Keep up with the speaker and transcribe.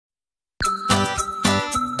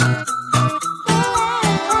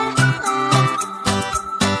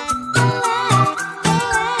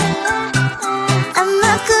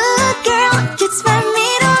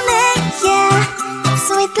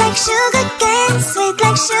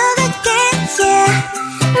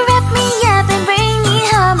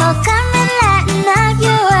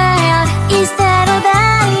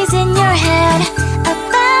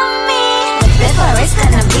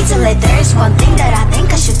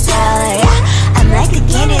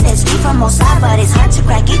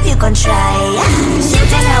gon' try.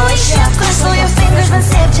 Something I wish up, cross all your fingers when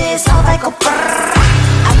stitches all like a brrr.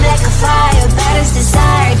 I'm like a fire, baddest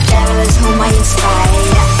desire, devil is whom I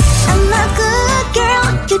inspire. I'm a good girl,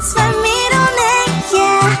 it's my middle name,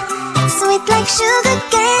 yeah. Sweet like sugar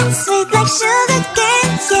cane, sweet like sugar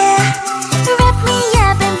cane, yeah. Wrap me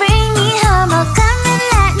up and bring me home, I'll come and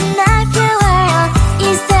lighten up your world.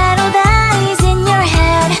 Is that all that is in your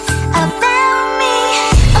head about me?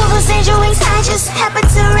 All those angel wings I just happen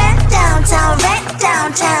to rent downtown,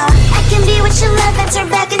 I can be what you love and turn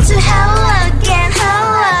back into hell again,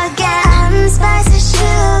 I'm spicy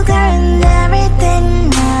sugar and everything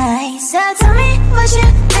nice. So tell me what you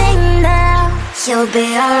think now, you'll be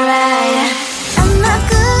alright. I'm a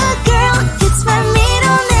good girl, it's my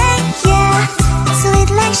middle name, yeah. Sweet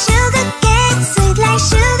like sugar cane, sweet like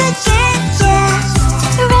sugar cane, yeah.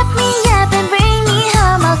 Wrap me up and bring me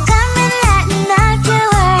home, I'll come and lighten up your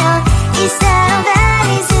world. Is that all that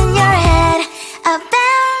is in your head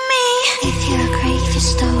about me? If you're a creep,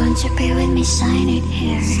 just don't want to be with me, sign it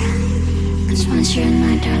here. Cause once you're in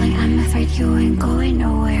my darling, I'm afraid you ain't going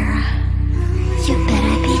nowhere. You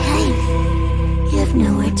better behave, you have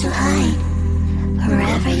nowhere to hide.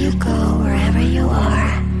 Wherever you go, wherever you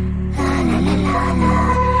are, la la la la la,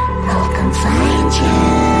 I'll come find you.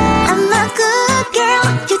 I'm a good girl,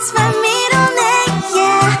 it's my middle name,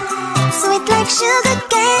 yeah. Sweet like sugar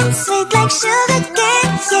cane, sweet like sugar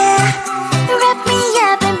cane, yeah. Wrap me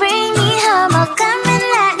up and bring me home, I'll come and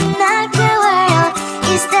lighten up your world.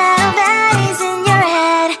 Is that all that is in your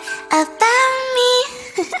head about me?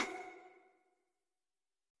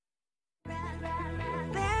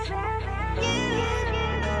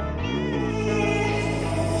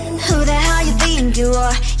 Who the hell you think you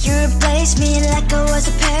are? You replaced me like I was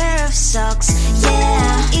a pair of socks,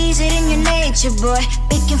 yeah. Is it in your nature, boy?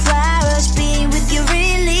 Picking flowers, being with you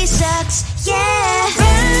really sucks, yeah.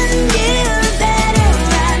 Run, you better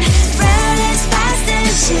run, run as fast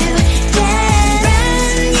as you can.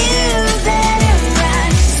 Run, you better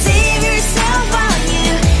run, save yourself while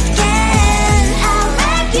you can. I'll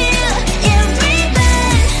wrap you in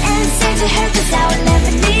ribbon and send to her cause I will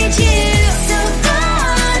never need you. So go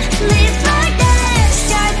on, live like that,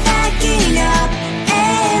 start backing up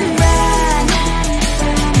and run.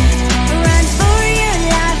 Run for your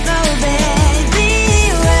life, oh baby,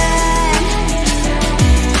 run.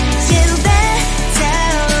 You better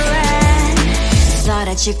run. Thought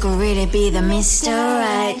that you could really be the Mr.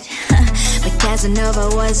 Right, but Casanova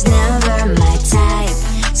was never my type.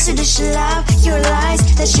 So does she love your lies,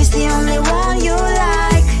 that she's the only one you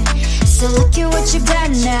like? So look at what you've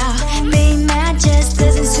done now, being mad just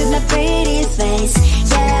doesn't suit my pretty face,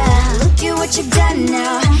 yeah. Look at what you've done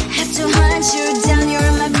now, have to hunt you down,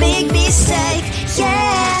 you're my big mistake,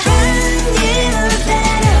 yeah. Run, you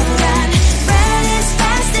better run, run as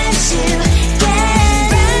fast as you can.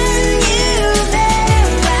 Run, you better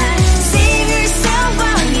run, save yourself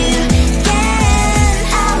while you can.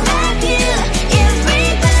 I'll wrap you in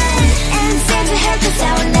ribbon and send to her cause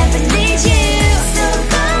I will never need you. So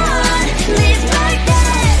go on, live like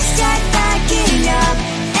that, start backing up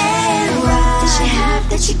and run. Does she have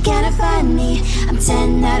that you cannot find me? I'm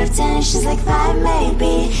 10 out of 10, she's like 5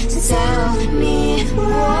 maybe. So tell me,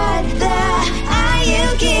 what the are you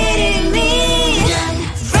kidding me?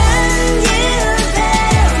 Run, you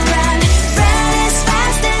better run, run as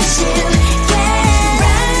fast as you can.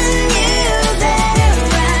 Run, you better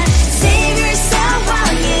run, save yourself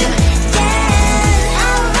while you can.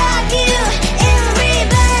 I'll wrap you in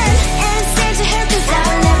ribbon and send to her cause I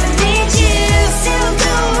will never need you. So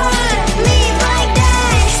go on, live like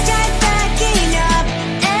that, start backing up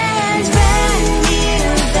and run. You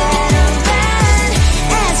better run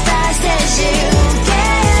as fast as you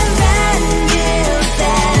can. Run, you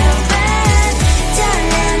better run, don't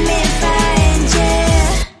let me find you.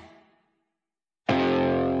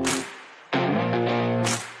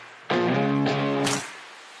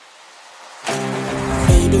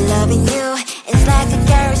 Baby, loving you is like a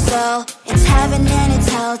carousel. It's heaven and it's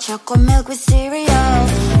hell, chocolate milk with cereal.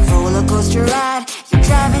 Roller coaster ride, you're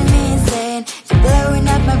driving me insane. You're blowing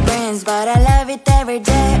up my brains, but I love it every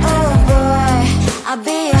day. Oh boy, I'll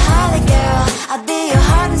be your holly girl, I'll be your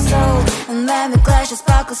heart and soul. And when we clash, the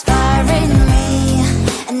sparkles fire in me.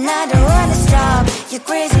 And I don't wanna stop, you're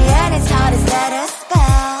crazy and it's hard to set a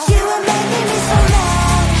spell. You are making me so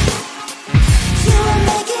mad, you are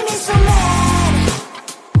making me so mad.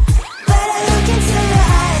 But I look into your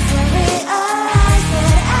eyes and realize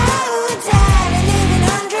that I would die and even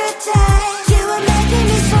 100 times. You are making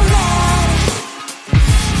me so mad,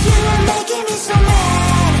 you are making me so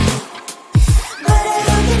mad. But I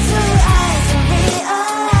look into your eyes and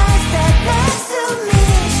realize that next to me,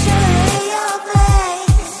 show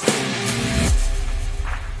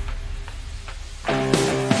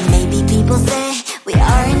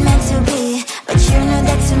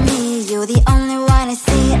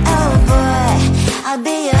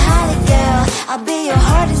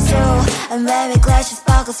And when we clash, you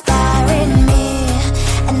spark inspiring me.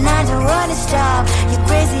 And I don't wanna stop. You're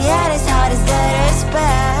crazy at as hard as that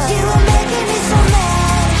spell. You are making me so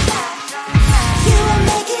mad. You are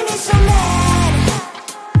making me so mad.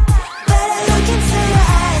 But I look into your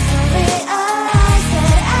eyes and realize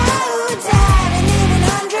that I would die and even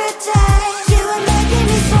 100 times. You are making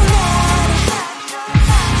me so mad.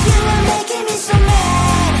 You are making me so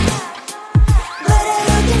mad. But I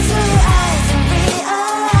look into your eyes and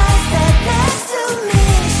realize that next to me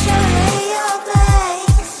is surely your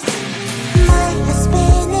place. Mine is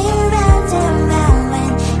spinning round and round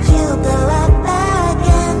when you blow up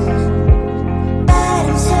again. But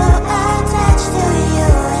I'm so attached to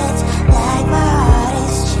you, it's like my heart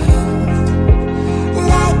is chained.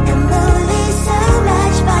 Like a movie, so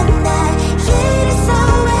much fun that heat is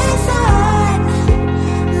always on.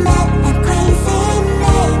 Mad and crazy,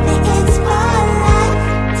 maybe it's for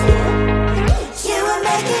life. You are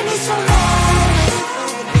making me so mad.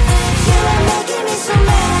 You are making me so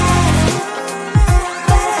mad.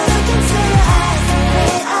 But I look into your eyes and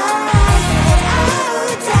realize that I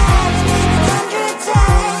would die and even 100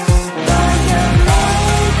 times. Boy, you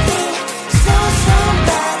make me so, so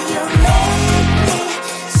bad. You make me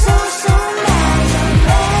so, so mad. You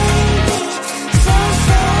make me so,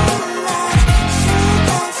 so mad. So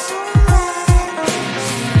bad, so mad, so mad.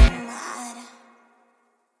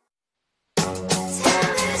 Tell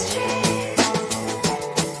the street,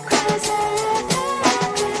 cries all over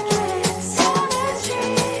the place. Tell the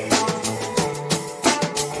street.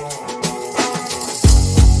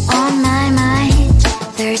 On my mind,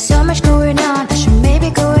 there's so much going on. I should maybe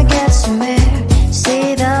go and get somewhere.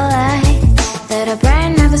 See the lights that are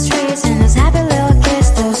bright on the streets, and those happy little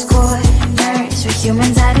kids, those corners where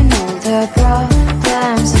humans hiding all the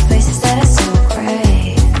problems of places that are so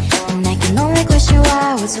great. And I can only question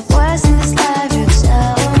why, what's the worst in this life, you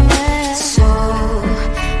tell me. So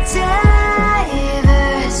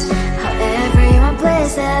diverse, how everyone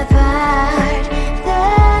plays their part.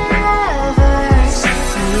 Lovers,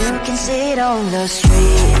 you can see it on the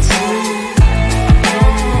streets.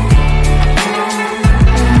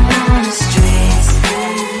 On the streets.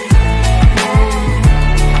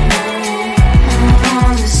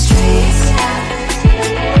 On the streets.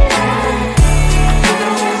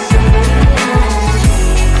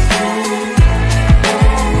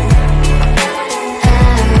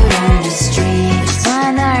 On the streets.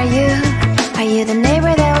 When are you? Are you the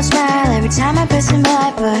neighbor that will smile every time I pass him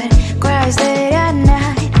by, but cries late at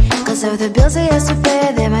night? Cause of the bills he has to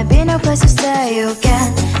pay, there might be no place to stay. You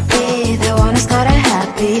can't be the one who's got a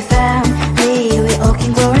happy family. We all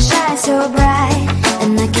can glow and shine so bright.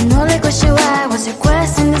 And I can only question why, what's your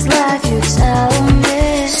quest in this life, you tell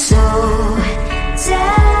me. So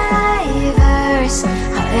diverse,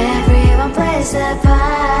 how everyone plays their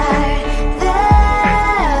part.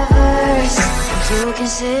 Lovers, you can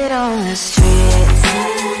sit on the streets.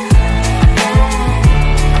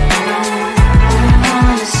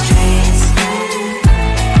 On the streets.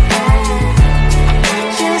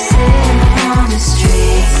 You sit on the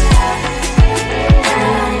streets.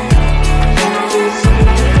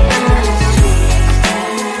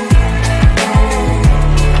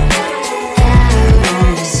 On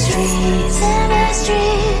the streets. In the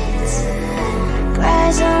streets.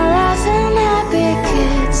 Cries and laughing happy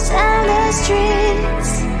kids. On the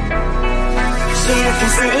streets. You can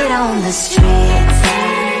sit on the streets.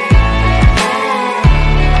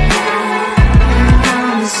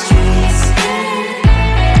 On the streets.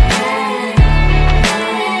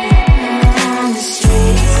 On the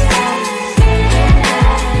streets.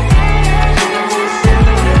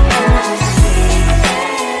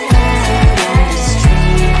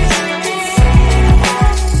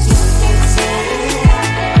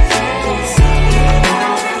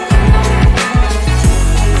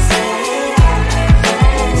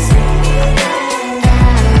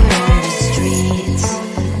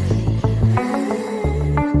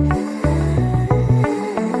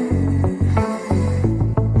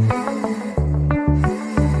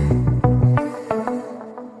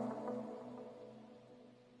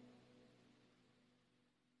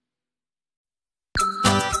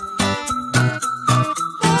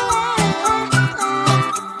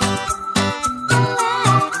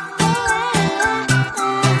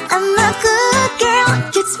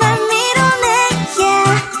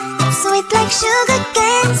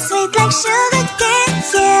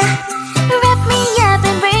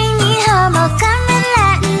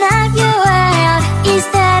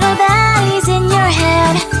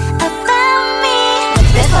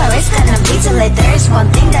 one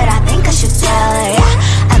thing that I think I should tell her,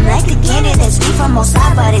 yeah. I'm like the candy that's deep from most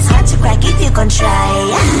side, but it's hard to crack if you can try,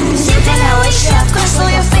 yeah. Shit, I know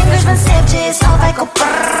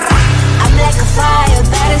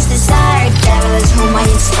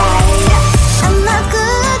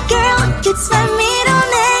it's my middle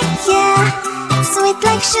name, yeah. Sweet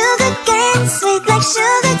like sugar cane, sweet like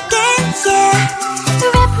sugar cane, yeah.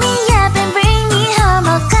 Wrap me up and bring me home,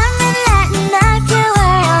 I'll come and lighten up your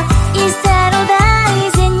world. Is that all that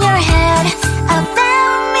is in your head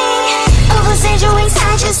about me? Oh, those angel wings,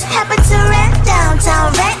 I just happen to rent downtown,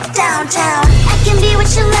 I can be what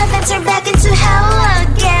you love and turn back into hell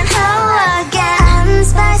again, I'm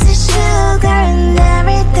spicy sugar and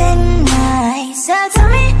everything nice. So tell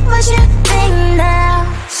me what you think now,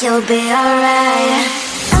 you'll be alright.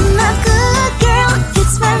 I'm a good girl,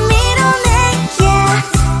 it's my middle name, yeah.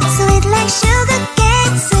 Sweet like sugar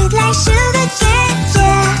cane, sweet like sugar cane,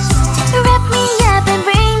 yeah. Wrap me up and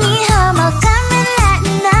bring me home, I'll come and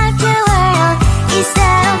lighten up your world. Is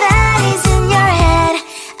that all that is in your head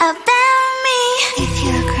about me? If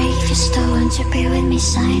you agree, if you still want to be with me,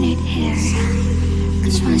 sign it here.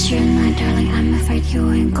 Cause once you're in my darling, I'm afraid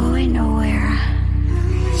you ain't going nowhere.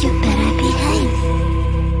 You better behave,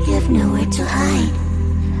 you have nowhere to hide.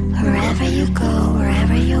 Wherever you go,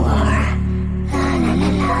 wherever you are, la la la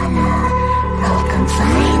la la, I'll come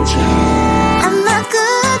find you. I'm a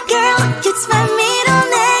good girl, it's my middle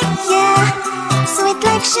name, yeah. Sweet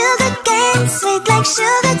like sugar cane, sweet like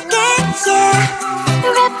sugar cane, yeah.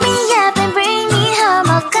 Wrap me up and bring me home,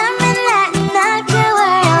 I'll come and lighten up your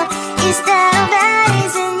world. Is that all that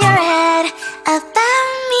is in your head about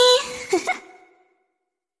me?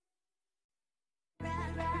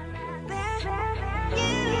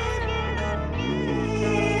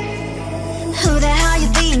 Who the hell you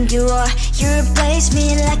think you are? You replaced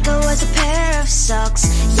me like I was a pair of socks,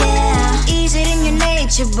 yeah. Is it in your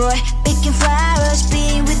nature, boy? Picking flowers,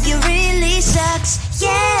 being with you really sucks,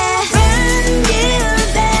 yeah. Run, you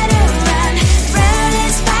better run, run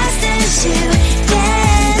as fast as you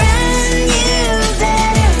can. Run, you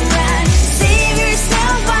better run, save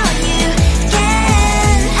yourself while you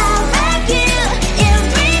can. I'll wrap you in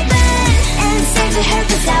ribbon and save the hair,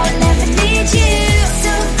 cause I will never need you.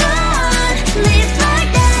 So go on, live like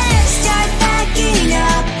that, start backing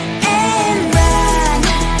up and run.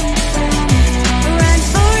 Run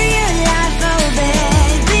for your life, oh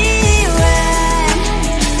baby, run.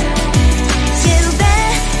 You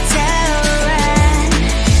better run.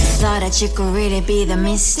 Thought that you could really be the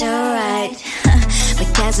Mr. Right, but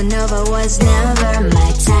Casanova was never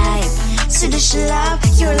my type. So does she love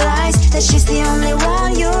your lies, that she's the only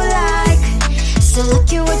one you like? So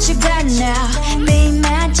look at what you got now, being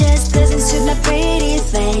mad just doesn't suit my pretty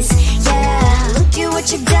face, yeah. Look at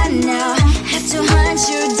what you got now, have to hunt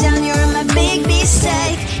you down, you're my big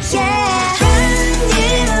mistake, yeah. Run,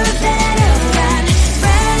 you better run,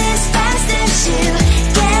 run as fast as you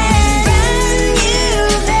can. Run,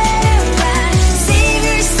 you better run, save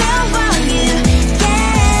yourself while you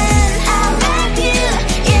can. I'll wrap you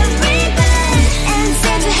in ribbon and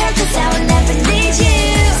save the hair, cause I will never need you.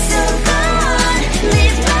 So go on,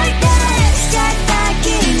 live like that, start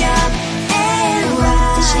backing up and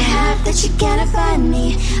run. Does she have that she cannot find me?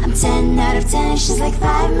 I'm 10 out of 10, she's like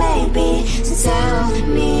 5 maybe. So tell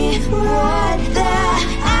me, what the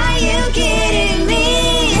are you kidding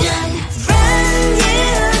me? Run, you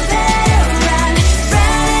better run,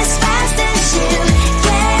 run as fast as you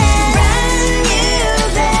can. Run, you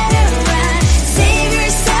better run, save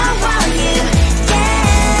yourself while you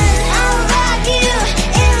can. I'll wrap you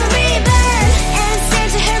in ribbon and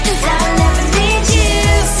save the hair, cause I'll never need you.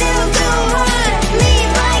 So go on,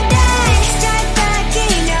 live like that, start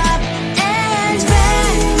backing up and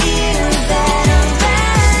run. You better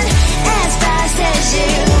run as fast as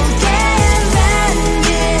you can. Run,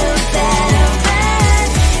 you better run,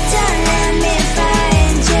 don't let me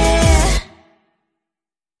find you.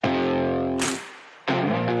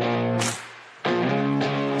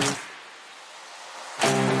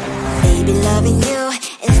 Baby, loving you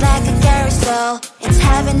is like a carousel. It's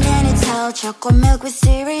heaven and it's hell, chocolate milk with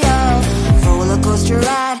cereal. Roller coaster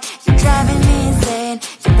ride, you're driving me insane.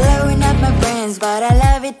 You're blowing up my brains, but I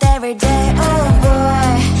love it every day. Oh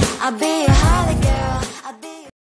boy, I'll be your